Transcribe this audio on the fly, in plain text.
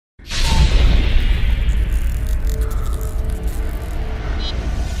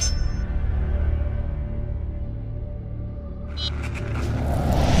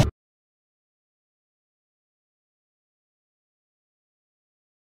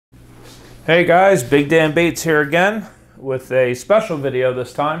Hey guys, Big Dan Bates here again with a special video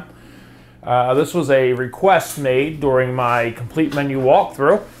this time. This was a request made during my complete menu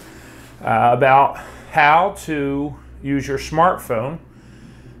walkthrough about how to use your smartphone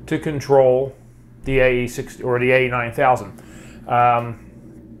to control the AE60 or the AE9000.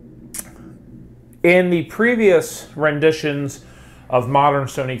 In the previous renditions of modern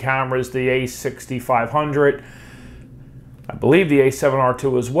Sony cameras, the A6500, I believe the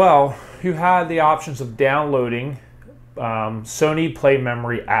A7R2 as well, you had the options of downloading Sony Play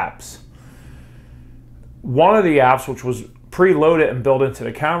Memory apps. One of the apps, which was preloaded and built into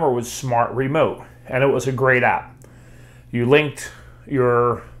the camera, was Smart Remote, and it was a great app. You linked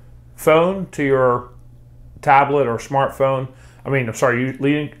your phone to your tablet or smartphone.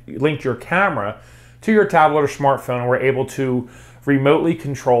 You linked your camera to your tablet or smartphone and were able to remotely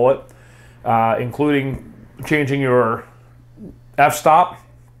control it, including changing your f-stop,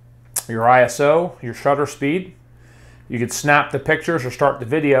 your ISO, your shutter speed. You could snap the pictures or start the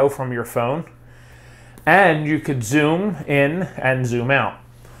video from your phone, and you could zoom in and zoom out.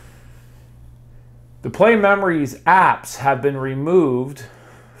 The Play Memories apps have been removed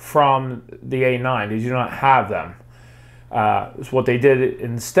from the A9. They do not have them. So what they did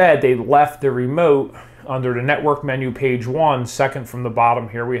instead, they left the remote under the network menu, page 1, second from the bottom.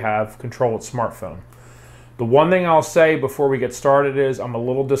 Here we have control with smartphone. The one thing I'll say before we get started is I'm a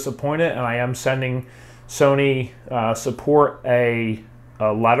little disappointed, and I am sending Sony support a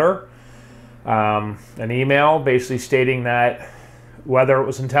letter, an email, basically stating that whether it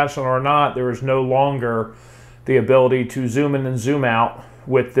was intentional or not, there is no longer the ability to zoom in and zoom out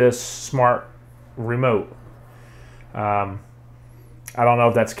with this smart remote. I don't know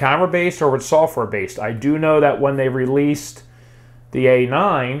if that's camera-based or if it's software-based. I do know that when they released the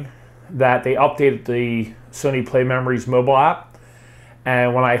A9, that they updated the Sony Play Memories mobile app,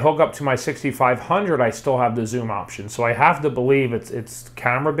 and when I hook up to my 6500, I still have the zoom option. So I have to believe it's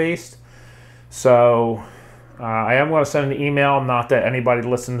camera-based. So I am going to send an email, not that anybody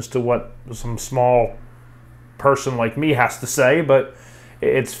listens to what some small person like me has to say, but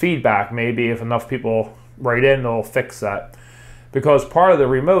it's feedback. Maybe if enough people write in, they'll fix that. Because part of the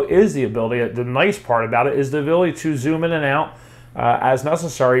remote is the ability, the nice part about it is the ability to zoom in and out as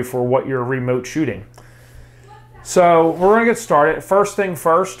necessary for what you're remote shooting. So we're going to get started. First thing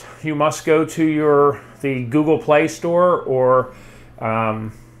first, you must go to the Google Play Store, or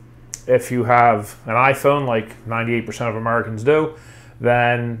if you have an iPhone, like 98% of Americans do,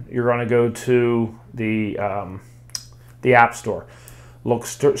 then you're going to go to the App Store.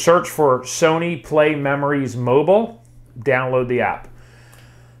 Search for Sony Play Memories Mobile. Download the app.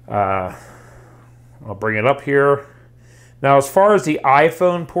 I'll bring it up here. Now, as far as the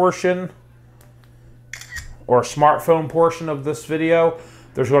iPhone portion or smartphone portion of this video,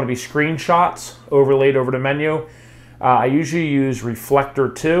 there's going to be screenshots overlaid over the menu. I usually use Reflector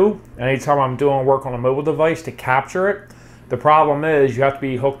 2 anytime I'm doing work on a mobile device to capture it. The problem is you have to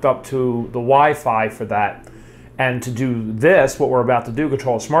be hooked up to the Wi-Fi for that. And to do this, what we're about to do,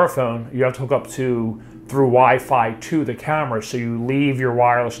 control a smartphone, you have to hook up through Wi-Fi to the camera. So you leave your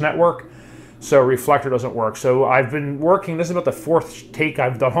wireless network, so Reflector doesn't work. So I've been working, this is about the 4th take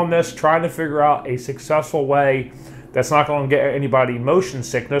I've done on this, trying to figure out a successful way that's not going to get anybody motion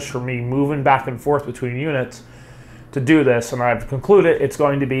sickness from me moving back and forth between units to do this. And I've concluded it's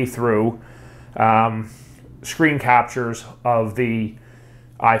going to be through screen captures of the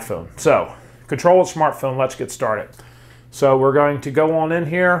iPhone. So control with smartphone, let's get started. So we're going to go on in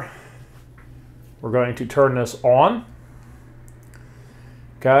here. We're going to turn this on.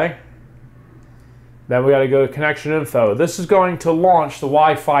 Okay. Then we got to go to connection info. This is going to launch the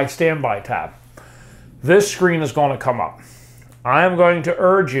Wi-Fi standby tab. This screen is going to come up. I am going to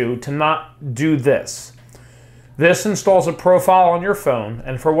urge you to not do this. This installs a profile on your phone,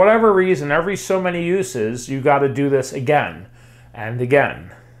 and for whatever reason, every so many uses, you got to do this again and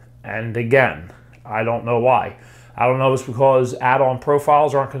again and again. I don't know why. I don't know if it's because add-on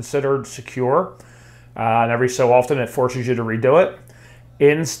profiles aren't considered secure, and every so often it forces you to redo it.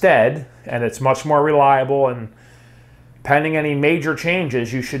 Instead, and it's much more reliable, and pending any major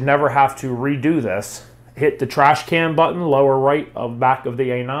changes, you should never have to redo this. Hit the trash can button, lower right of back of the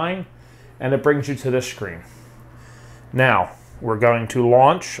A9, and it brings you to this screen. Now, we're going to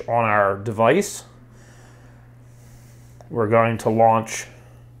launch on our device. We're going to launch.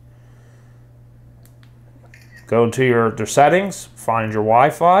 Go to your settings, find your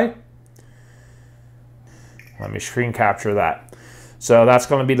Wi-Fi. Let me screen capture that. So that's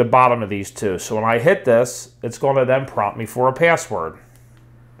going to be the bottom of these two. So when I hit this, it's going to then prompt me for a password.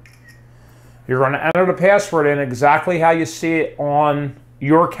 You're going to enter the password in exactly how you see it on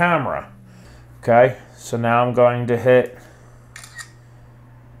your camera. Okay, so now I'm going to hit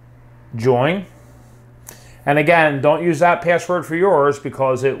join. And again, don't use that password for yours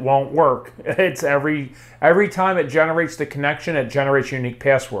because it won't work. It's every time it generates the connection, it generates a unique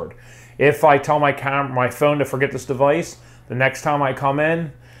password. If I tell my phone to forget this device, the next time I come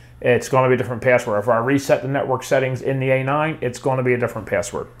in, it's going to be a different password. If I reset the network settings in the A9, it's going to be a different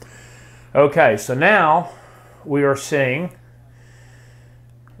password. Okay, so now we are seeing,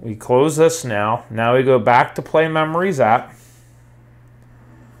 we close this now. Now we go back to Play Memories app.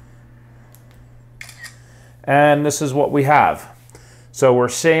 And this is what we have. So we're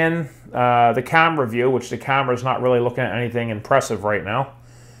seeing the camera view, which the camera is not really looking at anything impressive right now.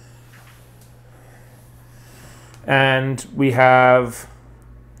 And we have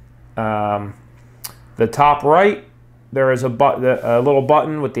the top right, there is a little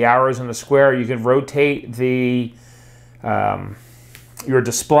button with the arrows and the square. You can rotate the your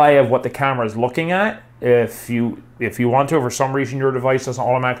display of what the camera is looking at. If you want to, if for some reason your device doesn't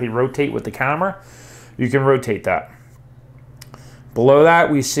automatically rotate with the camera, you can rotate that. Below that,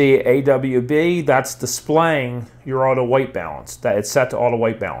 we see AWB. That's displaying your auto white balance. That it's set to auto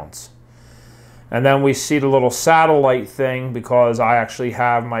white balance. And then we see the little satellite thing because I actually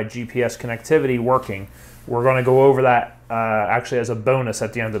have my GPS connectivity working. We're going to go over that actually as a bonus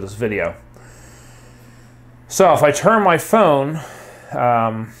at the end of this video. So if I turn my phone,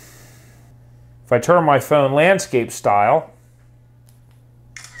 landscape style,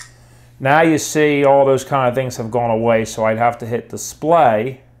 now you see all those kind of things have gone away. So I'd have to hit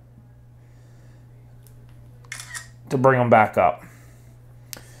display to bring them back up.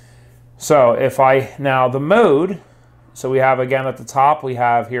 So if now the mode, so we have again at the top, we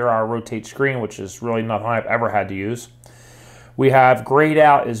have here our rotate screen, which is really nothing I've ever had to use. We have grayed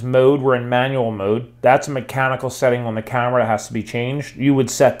out is mode, we're in manual mode. That's a mechanical setting on the camera that has to be changed. You would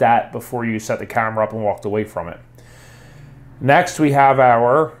set that before you set the camera up and walked away from it. Next we have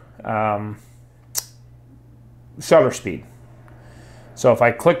our shutter speed. So if I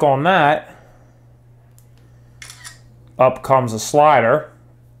click on that, up comes a slider.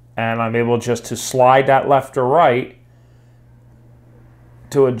 And I'm able just to slide that left or right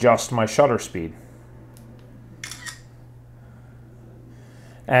to adjust my shutter speed.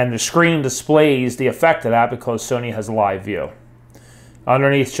 And the screen displays the effect of that because Sony has live view.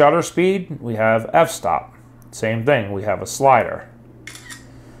 Underneath shutter speed, we have f-stop. Same thing, we have a slider.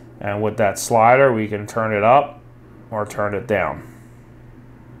 And with that slider, we can turn it up or turn it down.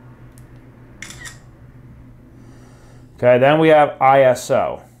 Okay, then we have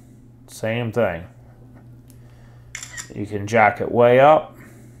ISO. Same thing. You can jack it way up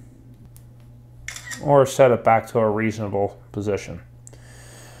or set it back to a reasonable position.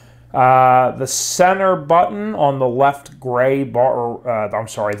 The center button on the left gray bar,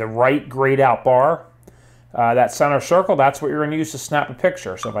 the right grayed out bar, that center circle, that's what you're going to use to snap a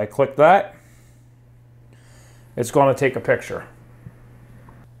picture. So if I click that, it's going to take a picture.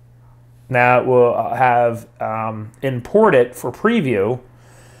 Now it will have imported for preview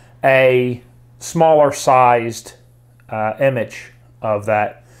a smaller sized image of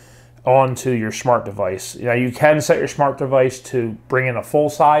that onto your smart device. Now you can set your smart device to bring in a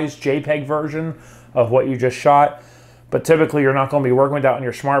full-size JPEG version of what you just shot, but typically you're not going to be working with that on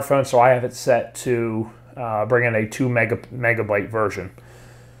your smartphone, so I have it set to bring in a 2 megabyte version.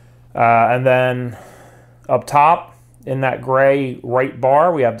 And then up top in that gray right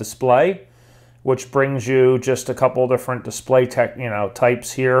bar we have display, which brings you just a couple different display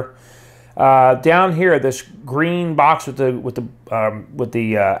types here. Down here, this green box with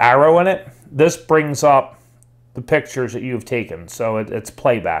the arrow in it, this brings up the pictures that you've taken, so it's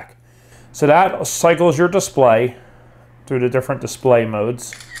playback. So that cycles your display through the different display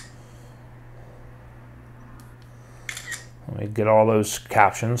modes. Let me get all those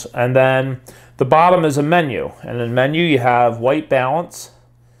captions. And then the bottom is a menu, and in the menu you have white balance,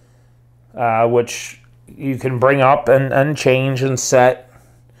 which you can bring up and change and set.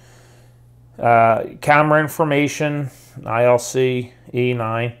 Camera information, ILC,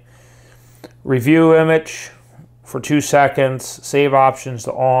 E9. Review image for 2 seconds. Save options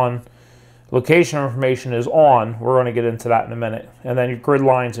to on. Location information is on. We're going to get into that in a minute. And then your grid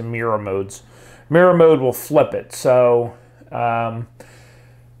lines and mirror modes. Mirror mode will flip it. So,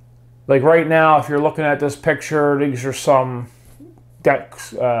 like right now, if you're looking at this picture, these are some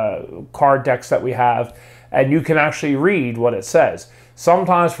decks, card decks that we have, and you can actually read what it says.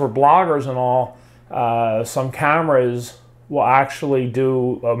 Sometimes for bloggers and all, some cameras will actually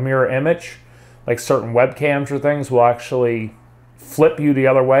do a mirror image, like certain webcams or things will actually flip you the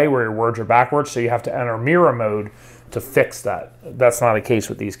other way where your words are backwards, so you have to enter mirror mode to fix that. That's not the case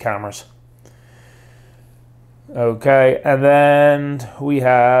with these cameras. Okay, and then we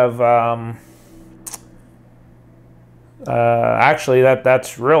have, actually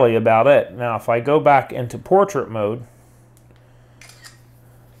that's really about it. Now if I go back into portrait mode,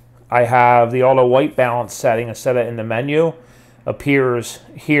 I have the auto white balance setting instead of in the menu, appears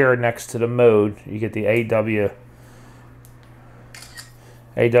here next to the mode. You get the AWB,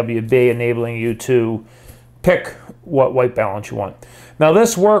 enabling you to pick what white balance you want. Now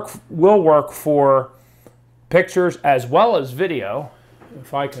this will work for pictures as well as video.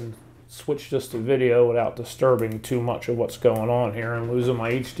 If I can switch this to video without disturbing too much of what's going on here and losing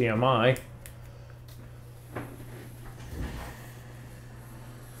my HDMI.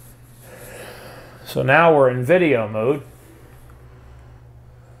 So now we're in video mode.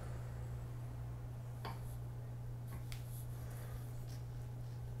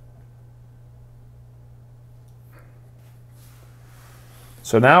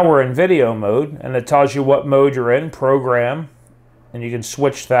 So now we're in video mode, and it tells you what mode you're in, program, and you can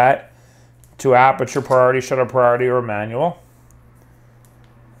switch that to aperture priority, shutter priority, or manual.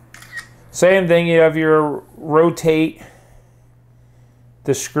 Same thing, you have your rotate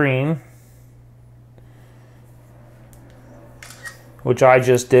the screen, which I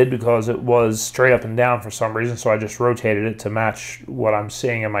just did because it was straight up and down for some reason, so I just rotated it to match what I'm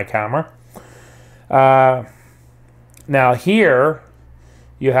seeing in my camera. Now here,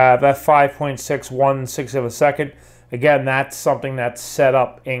 you have f5.616 of a second. Again, that's something that's set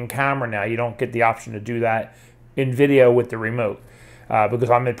up in camera now. You don't get the option to do that in video with the remote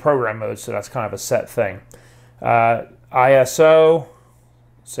because I'm in program mode, so that's kind of a set thing. ISO,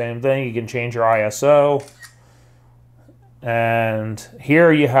 same thing. You can change your ISO. And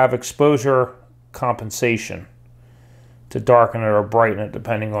here you have exposure compensation to darken it or brighten it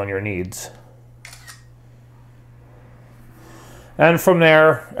depending on your needs. And from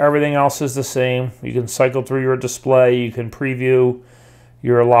there, everything else is the same. You can cycle through your display. You can preview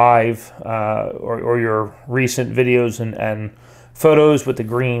your live or your recent videos and photos with the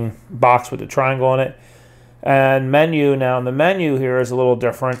green box with the triangle on it. And menu, now the menu here is a little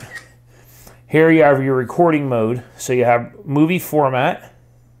different. Here you have your recording mode. So you have movie format,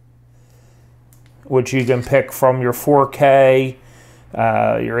 which you can pick from your 4K,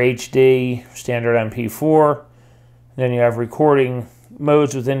 your HD, standard MP4. Then you have recording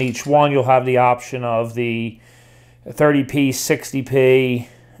modes within each one. You'll have the option of the 30p, 60p,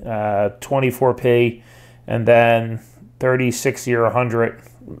 24p, and then 30, 60, or 100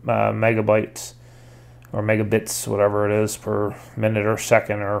 megabytes or megabits, whatever it is, per minute or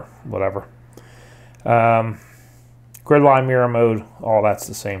second or whatever. Grid line mirror mode, all that's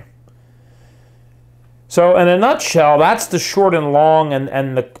the same. So in a nutshell, that's the short and long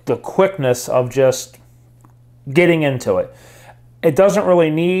and the quickness of just getting into it. It doesn't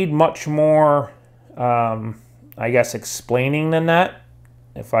really need much more, I guess, explaining than that,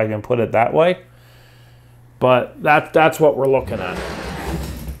 if I can put it that way. But that's what we're looking at.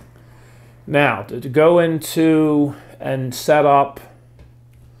 Now, to go into and set up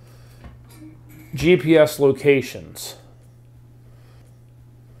GPS locations.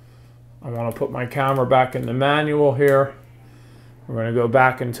 I want to put my camera back in the manual here. We're going to go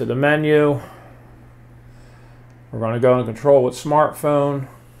back into the menu. We're going to go and control with smartphone,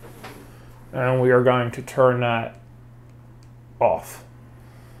 and we are going to turn that off.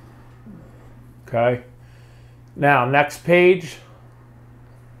 Okay. Now, next page,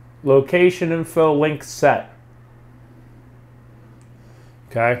 location info link set.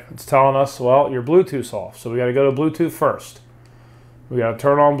 Okay, it's telling us, well, your Bluetooth's off, so we got to go to Bluetooth first. We got to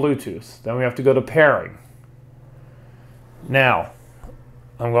turn on Bluetooth. Then we have to go to pairing. Now,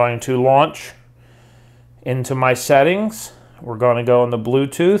 I'm going to launch into my settings. We're going to go into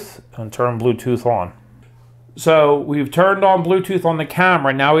Bluetooth and turn Bluetooth on. So we've turned on Bluetooth on the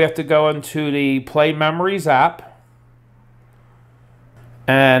camera. Now we have to go into the Play Memories app.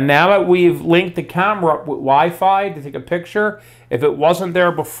 And now that we've linked the camera up with Wi-Fi to take a picture, if it wasn't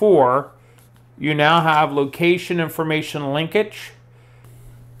there before, you now have location information linkage.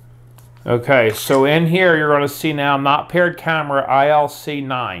 Okay, so in here you're going to see now not paired camera ILC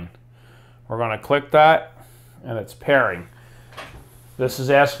 9. We're going to click that, and it's pairing. This is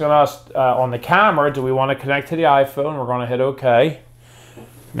asking us on the camera, do we want to connect to the iPhone? We're going to hit OK.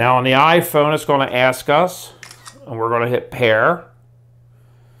 Now on the iPhone, it's going to ask us, and we're going to hit pair.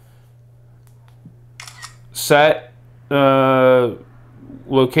 Set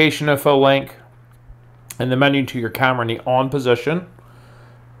location info link in the menu to your camera in the on position.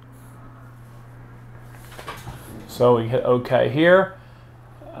 So we hit OK here.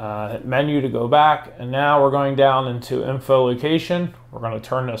 Hit menu to go back, and now we're going down into info location. We're going to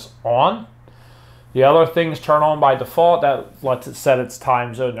turn this on. The other things turn on by default. That lets it set its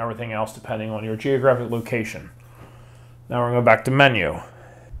time zone and everything else depending on your geographic location. Now we're going to go back to menu.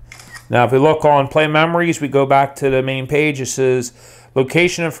 Now if we look on Play Memories, we go back to the main page. It says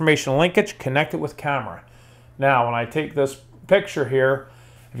location information linkage, connect it with camera. Now when I take this picture here,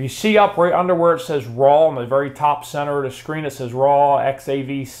 if you see up right under where it says RAW, in the very top center of the screen, it says RAW,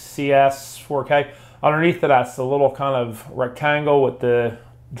 XAVCS, 4K. Underneath of that's the little kind of rectangle with the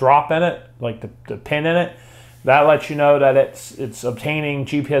drop in it, like the pin in it. That lets you know that it's obtaining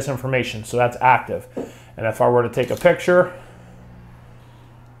GPS information, so that's active. And if I were to take a picture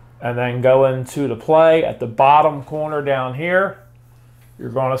and then go into the play, at the bottom corner down here, you're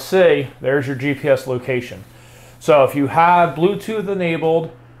going to see there's your GPS location. So if you have Bluetooth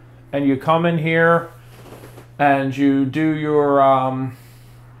enabled and you come in here and you do your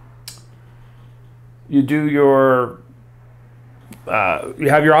you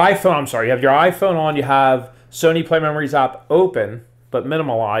have your iPhone, I'm sorry, you have your iPhone on, you have Sony Play Memories app open but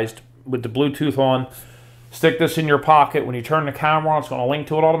minimalized with the Bluetooth on. Stick this in your pocket. When you turn the camera on, it's going to link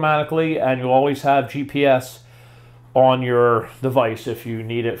to it automatically, and you'll always have GPS on your device if you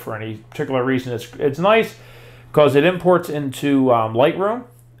need it for any particular reason. It's nice because it imports into Lightroom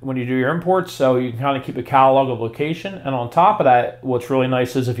when you do your imports, so you can kind of keep a catalog of location. And on top of that, what's really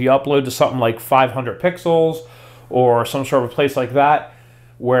nice is if you upload to something like 500 pixels or some sort of place like that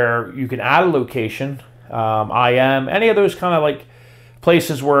where you can add a location, IM, any of those kind of like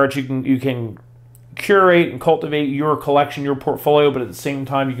places where you can curate and cultivate your collection, your portfolio, but at the same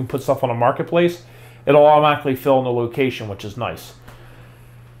time you can put stuff on a marketplace, it'll automatically fill in the location, which is nice.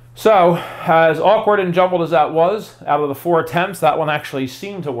 So, as awkward and jumbled as that was, out of the 4 attempts, that one actually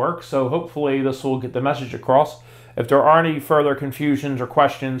seemed to work, so hopefully this will get the message across. If there are any further confusions or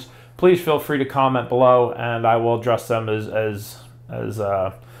questions, please feel free to comment below, and I will address them as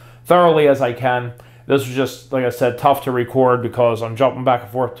thoroughly as I can. This was just, like I said, tough to record because I'm jumping back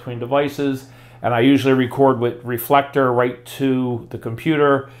and forth between devices, and I usually record with reflector right to the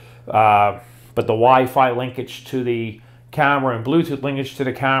computer, but the Wi-Fi linkage to the camera and Bluetooth linkage to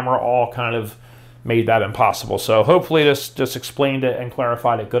the camera all kind of made that impossible. So hopefully this just explained it and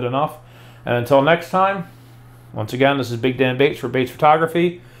clarified it good enough. And until next time, once again, this is Big Dan Bates for Bates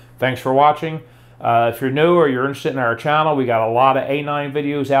Photography. Thanks for watching. If you're new or you're interested in our channel, we got a lot of A9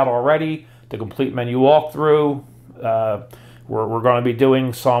 videos out already. The complete menu walkthrough. We're going to be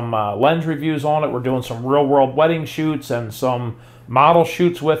doing some lens reviews on it. We're doing some real-world wedding shoots and some model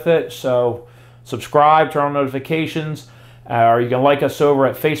shoots with it. So subscribe, turn on notifications. Or you can like us over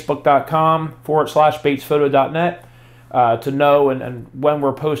at facebook.com/batesphoto.net to know and when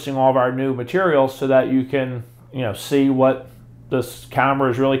we're posting all of our new materials so that you can see what this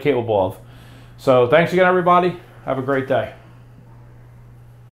camera is really capable of. So thanks again, everybody. Have a great day.